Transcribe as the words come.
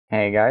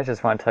Hey guys,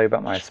 just want to tell you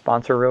about my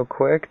sponsor real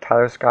quick,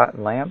 Tyler Scott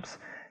Lamps.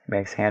 He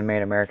makes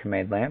handmade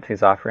American-made lamps.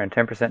 He's offering a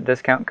 10%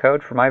 discount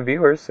code for my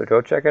viewers, so go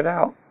check it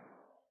out.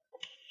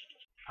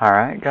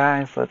 Alright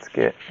guys, let's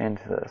get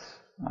into this.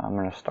 I'm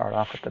going to start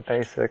off with the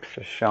basics,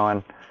 just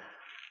showing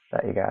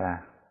that you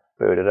gotta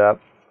boot it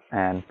up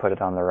and put it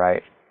on the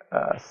right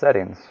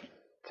settings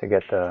to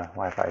get the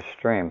Wi-Fi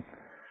stream.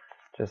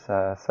 Just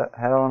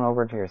head on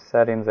over to your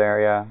settings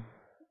area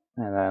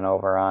and then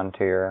over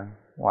onto your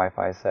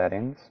Wi-Fi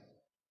settings.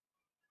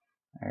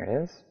 There it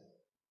is.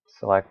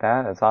 Select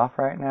that. It's off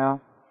right now.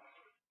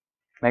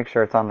 Make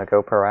sure it's on the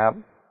GoPro app.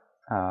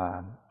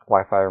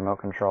 Wi-Fi remote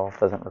control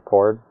doesn't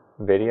record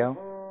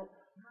video.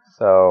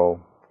 So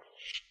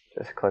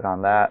just click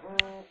on that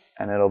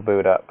and it'll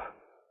boot up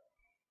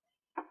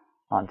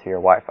onto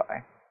your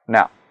Wi-Fi.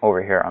 Now,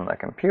 over here on the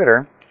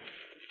computer,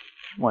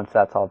 once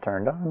that's all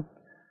turned on,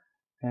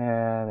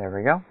 there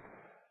we go.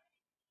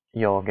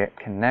 You'll get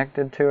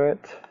connected to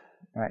it.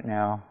 Right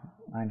now,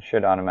 mine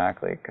should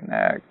automatically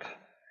connect.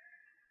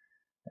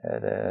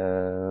 It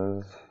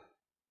is,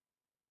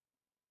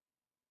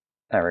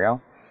 there we go.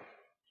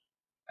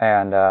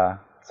 And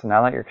so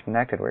now that you're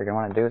connected, what you're going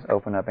to want to do is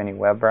open up any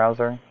web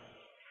browser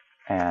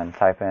and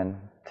type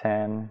in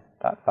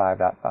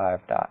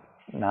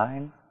 10.5.5.9.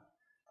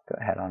 Go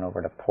ahead on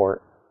over to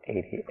port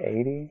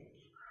 8080.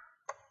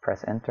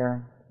 Press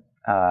enter.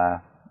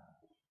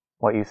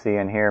 What you see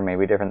in here may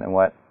be different than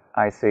what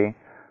I see,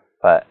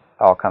 but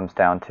it all comes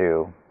down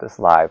to this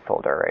live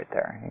folder right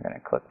there. You're going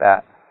to click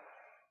that.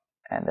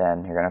 And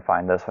then you're going to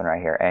find this one right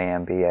here,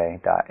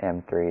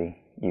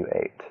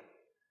 amba.m3u8.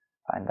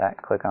 Find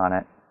that, click on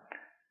it.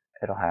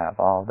 It'll have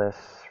all this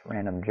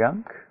random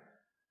junk,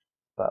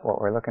 but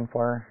what we're looking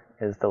for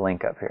is the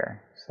link up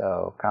here.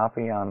 So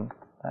copy on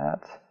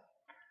that,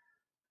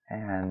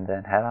 and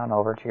then head on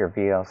over to your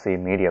VLC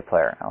media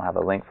player. I'll have a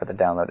link for the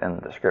download in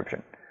the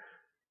description.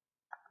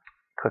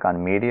 Click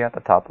on media at the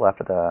top left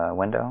of the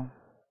window,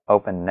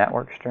 open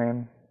network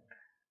stream,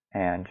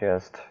 and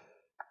just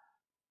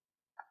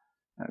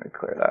let me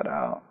clear that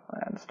out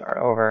and start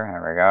over.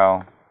 There we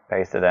go.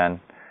 Paste it in,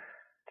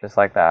 just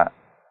like that.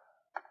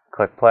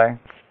 Click play,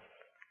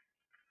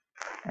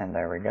 and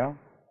there we go.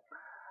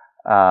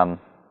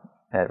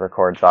 It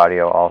records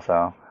audio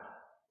also.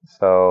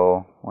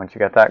 So once you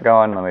get that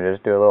going, let me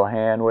just do a little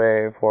hand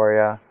wave for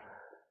you.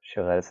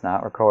 Show that it's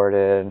not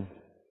recorded.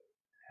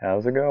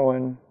 How's it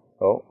going?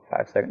 Oh,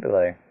 5-second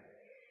delay.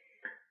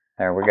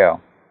 There we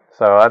go.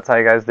 So that's how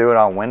you guys do it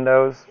on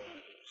Windows.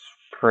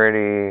 It's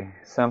pretty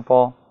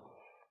simple.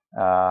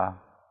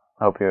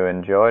 Hope you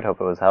enjoyed, hope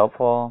it was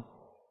helpful.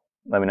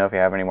 Let me know if you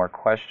have any more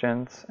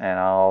questions, and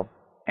I'll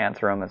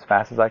answer them as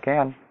fast as I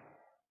can.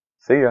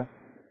 See ya.